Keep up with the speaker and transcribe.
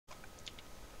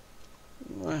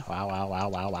Wow, wow, wow,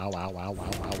 wow, wow, wow, wow, wow,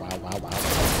 wow, wow, wow, wow.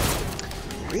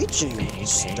 Reaching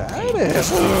status.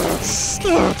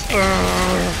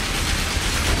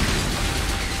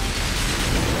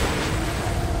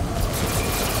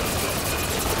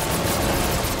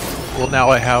 Well, now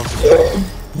I have.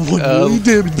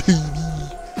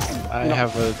 I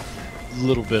have a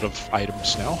little bit of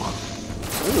items now.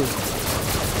 Ooh.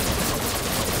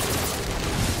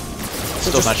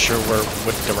 Still not sure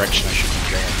what direction I should be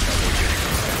going.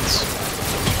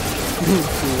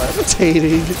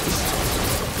 Levitating.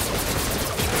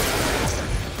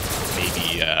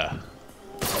 Maybe at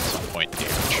some point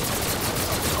damage.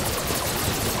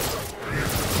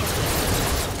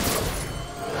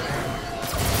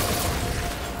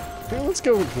 Okay, let's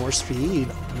go with more speed.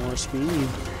 More speed. More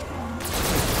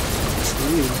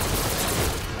speed.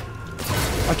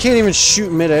 I can't even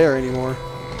shoot mid-air anymore.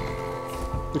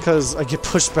 Because I get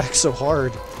pushed back so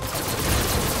hard.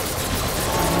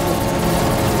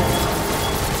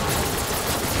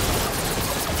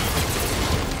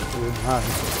 Oh my.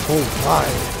 Oh my.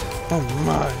 Oh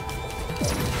my.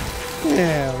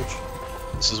 Ouch.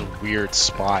 This is a weird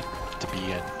spot to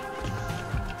be in.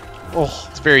 Oh.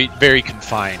 It's very, very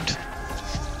confined.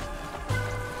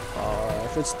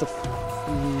 If it's the...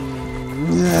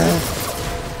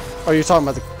 Oh, you're talking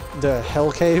about the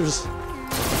hell caves?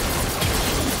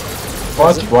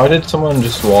 What? Why did someone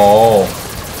just wall?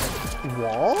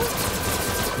 Wall?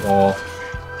 Wall.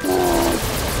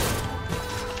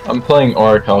 I'm playing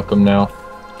Orichalcum now.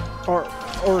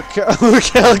 Orichalcum.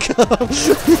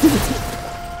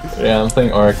 Yeah, I'm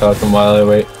playing Orichalcum while I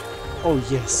wait. Oh,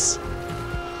 yes.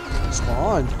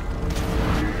 Spawn.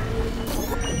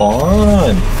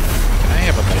 Spawn! Can I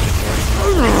have a legendary?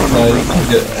 No, you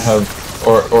can have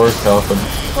Orichalcum.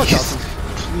 Orichalcum.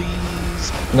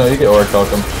 Please. No, you get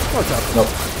Orichalcum. Orichalcum.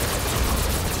 Nope.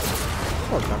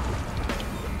 Orichalcum.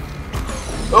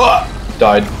 Ah!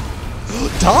 Died.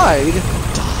 Died?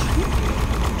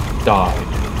 Died.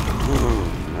 Oh,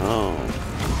 no.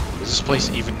 Does this place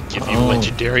even give you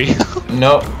legendary?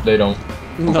 No, they don't.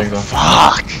 No. Think so.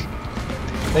 Fuck!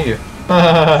 Thank you.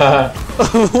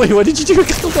 Wait, what did you do?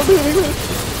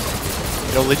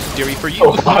 No legendary for you.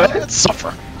 Oh, what?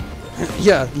 Suffer.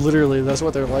 Yeah, literally, that's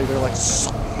what they're like. They're like,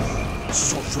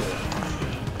 suffer.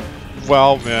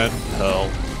 Well, man. Hell.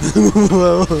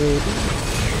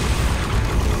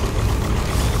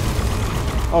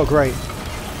 Oh, great.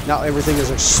 Now everything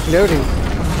is exploding.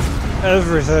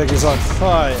 Everything is on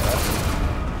fire.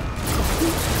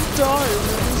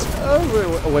 Diamonds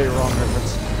everywhere. Oh, wait, wrong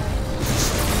reference.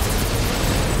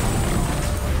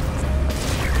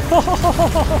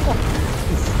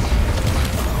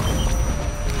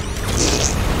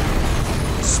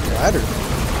 Splatter.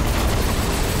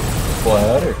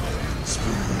 Splatter.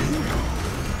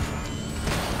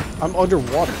 I'm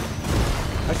underwater.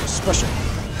 I feel special.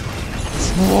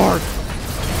 Smart.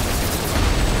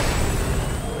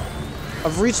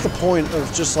 I've reached the point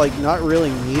of just like not really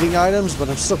needing items, but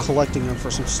I'm still collecting them for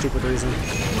some stupid reason. I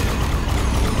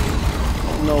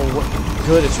don't know what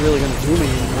good it's really going to do me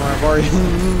anymore. I've already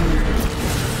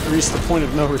reached the point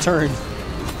of no return.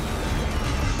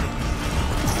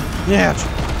 Yeah.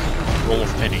 Roll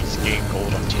of pennies, gain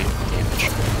gold on damage.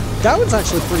 That one's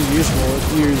actually pretty useful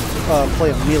if you play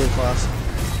a melee class.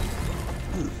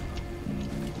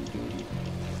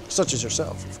 Such as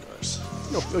yourself, of course.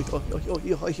 Yum, yum, yum, yum,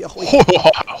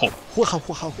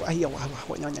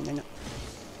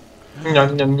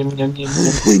 yum,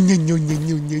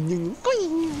 yum.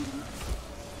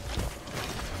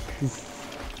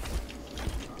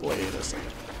 Wait a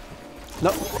second.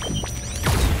 No.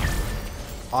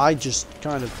 I just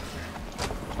kind of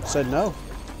said no.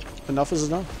 Enough is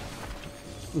enough.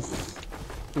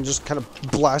 And just kind of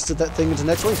blasted that thing into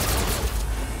next week.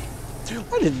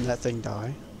 Why didn't that thing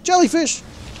die? Jellyfish!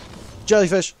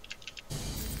 Jellyfish!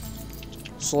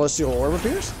 Celestial orb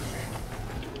appears?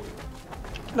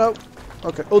 No.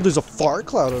 Okay. Oh, there's a fart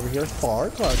cloud over here.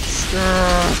 Fart cloud.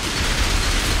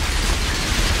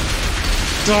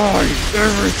 Die!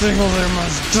 Everything over there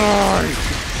must die!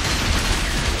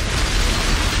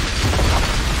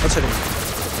 Let's hit him.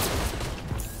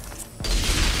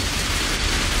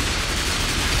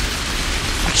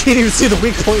 I can't even see the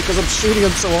weak point because I'm shooting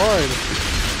him so hard.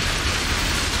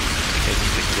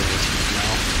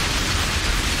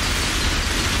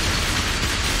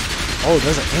 Oh,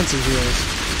 those are anti-heals.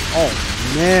 Oh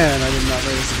man, I did not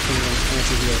notice the thing was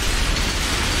anti-heals.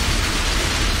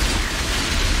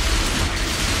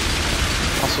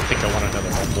 I also think I want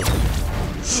another humble.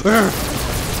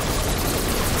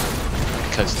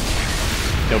 Because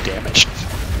no damage.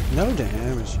 No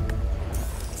damage.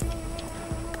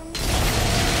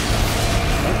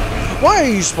 Oh. Why are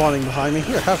you spawning behind me?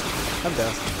 Here, have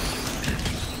death.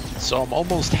 So I'm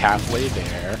almost halfway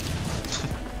there.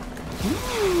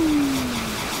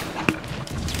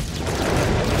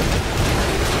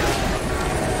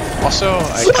 Also,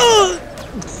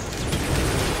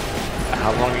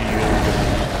 how long are you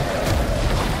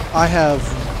I have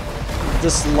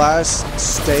this last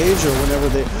stage, or whenever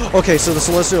they... Okay, so the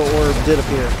Celestial Orb did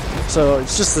appear. So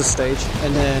it's just this stage,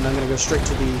 and then I'm going to go straight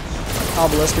to the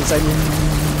obelisk and say...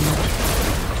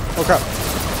 Oh crap.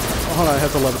 Oh, hold on, I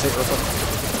have to levitate real quick.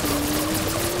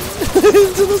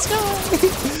 Into the sky!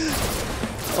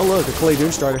 Oh look, a clay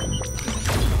doom starter.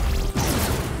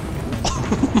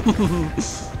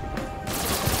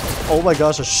 Oh my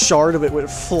gosh, a shard of it went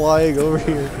flying over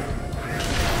here.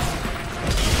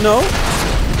 No!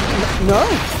 No!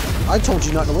 I told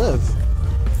you not to live.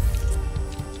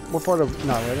 What part of...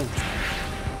 Not right in.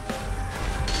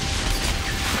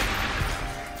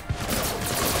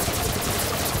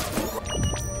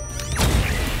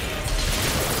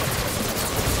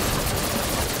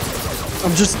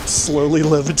 I'm just slowly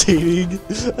levitating.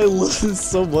 I love this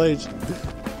so much.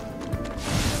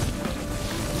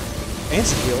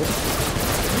 Anti-heal.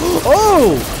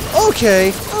 Oh! Okay!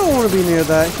 I don't want to be near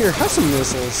that. Here, have some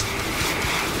missiles.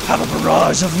 Have a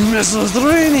barrage of missiles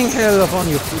raining hell upon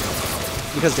you.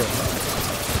 Because they're...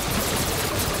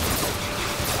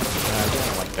 I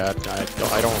don't like that.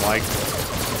 I don't like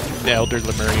the Elder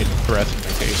Lemurian breath in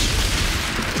my face.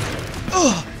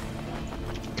 Ugh!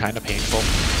 Kind of painful.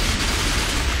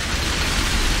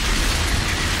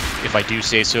 If I do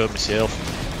say so myself.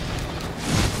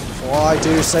 Well, I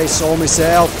do say so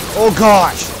myself. Oh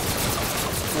gosh!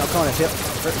 Now kind of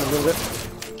hurting a little bit.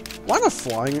 Why am I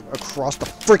flying across the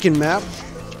freaking map?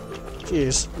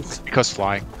 Jeez. Because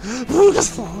flying. Because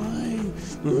flying.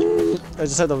 I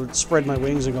just had to spread my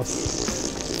wings and go.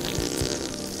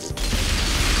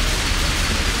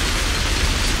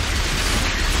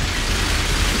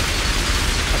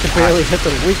 I can barely hit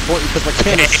the weak point because I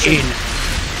can't shoot.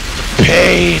 The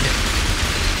pain!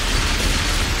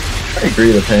 I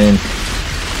agree, the pain.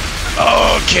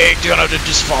 Okay, gonna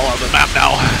just fall on the map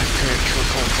now.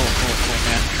 Cool,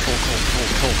 man.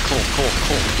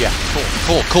 Cool. Yeah,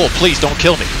 cool. Please don't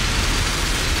kill me.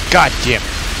 God damn it.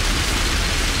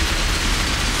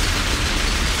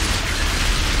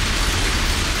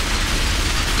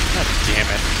 God damn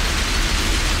it.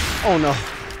 Oh no.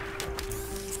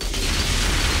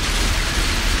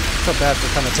 I feel bad for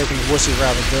kind of taking the wussy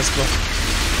route of this, but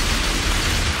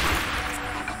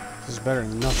this is better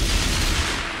than nothing.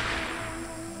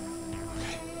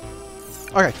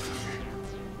 Okay.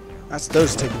 That's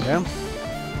those taken down.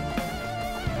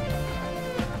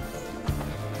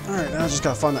 Alright, now I just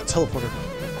gotta find that teleporter.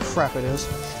 Crap it is.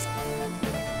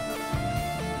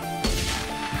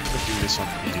 I'll do this on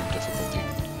medium difficulty.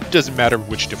 Doesn't matter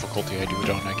which difficulty I do it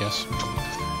on, I guess.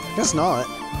 Guess not.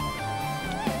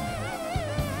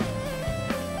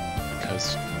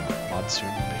 Because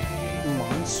monsoon baby.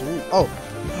 Monsoon. Oh,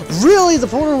 really? The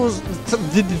portal was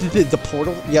the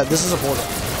portal? Yeah, this is a portal.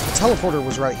 The teleporter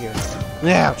was right here.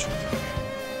 Ouch.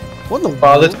 What in the Oh,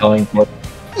 world? the telling portal.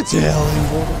 The telling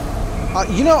portal.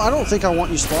 You know, I don't think I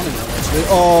want you spawning there, actually.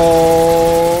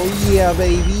 Oh, yeah,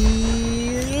 baby.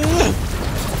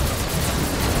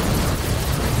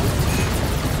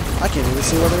 I can't even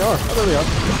see where they are. Oh, there they are.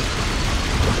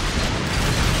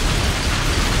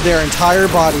 Their entire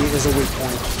body is a weak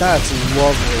point. That's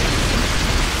lovely.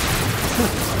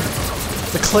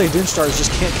 The clay doom stars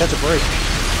just can't catch a break.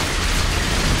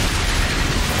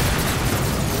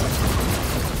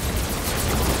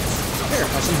 Here,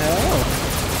 have some hell.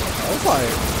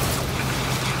 Hellfire.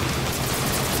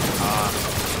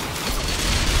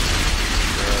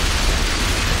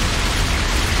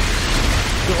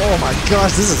 Oh my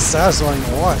gosh, this is satisfying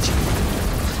to watch.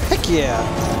 Heck yeah.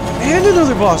 And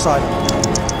another boss item.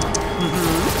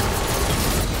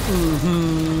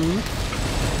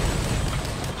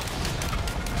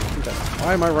 Okay,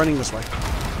 why am I running this way?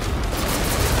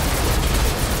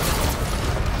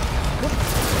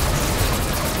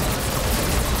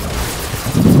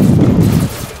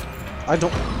 I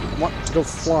don't want to go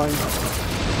flying.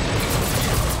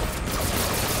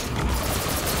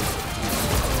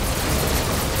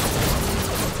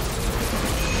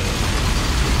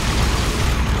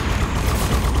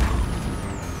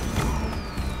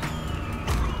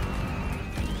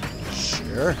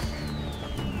 Sure.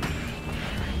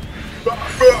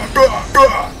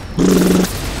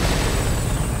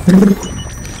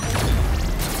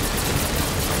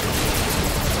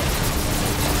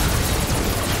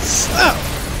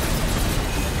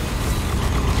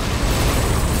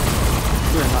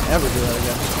 We're not ever do that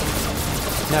again.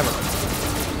 Never.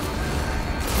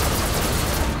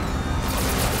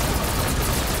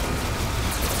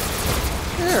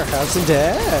 Here, have some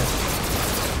death.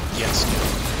 Yes, dude.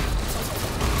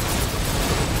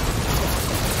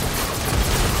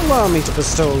 Allow me to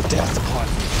bestow death upon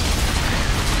you.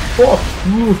 Oh,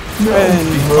 no. And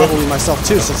probably myself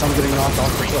too, since I'm getting knocked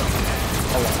off the cliff.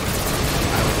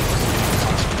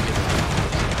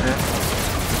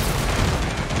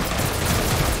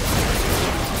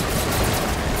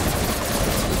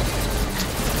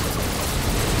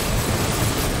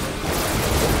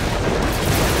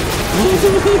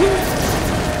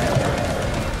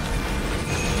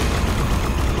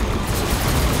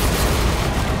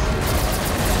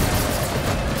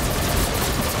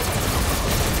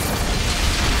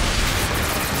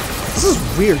 This is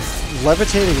weird,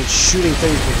 levitating and shooting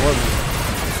things before me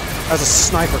as a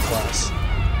sniper class.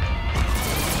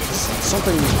 It's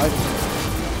something I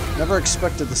never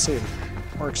expected to see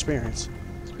or experience.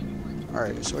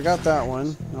 Alright, so we got that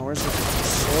one. Now where's the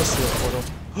celestial portal?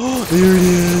 Oh, there it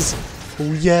is!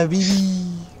 Oh yeah, baby!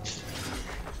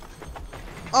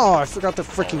 Oh, I forgot to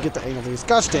freaking get the angle of these.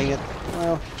 Gosh dang it.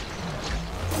 Well.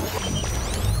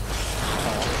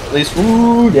 At least,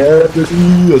 ooh, yeah,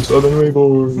 baby, a southern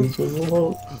rainbow.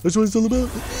 That's what it's all about.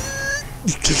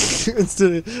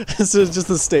 instead of just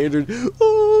the standard,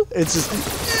 oh, it's just.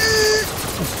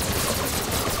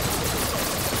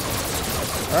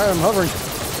 Alright, I'm hovering.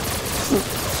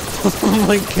 Oh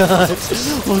my god.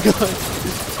 Oh god.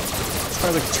 It's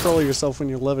hard to control yourself when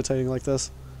you're levitating like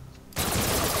this.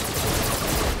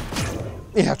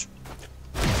 Yeah.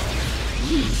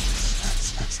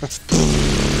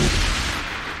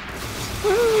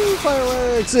 Woo,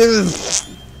 fireworks!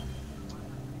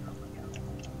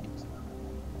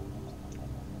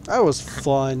 That was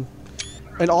fun.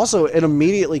 And also, it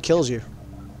immediately kills you.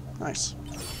 Nice.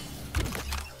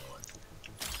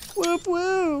 Whoop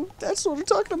whoop! That's what I'm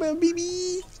talking about,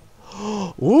 baby!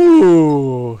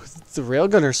 Ooh! The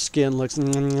Railgunner skin looks...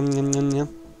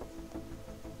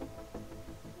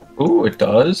 Ooh, it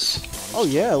does. Oh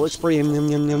yeah, it looks pretty...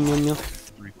 3/4.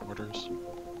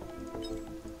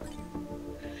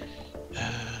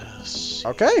 Yes.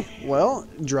 Okay, well,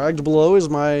 dragged below is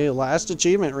my last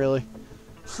achievement, really.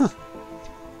 Huh.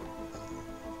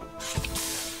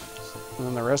 And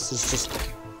then the rest is just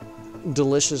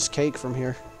delicious cake from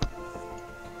here.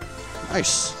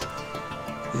 Nice.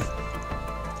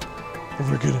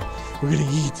 We're gonna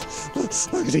eat.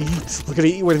 We're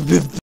gonna eat.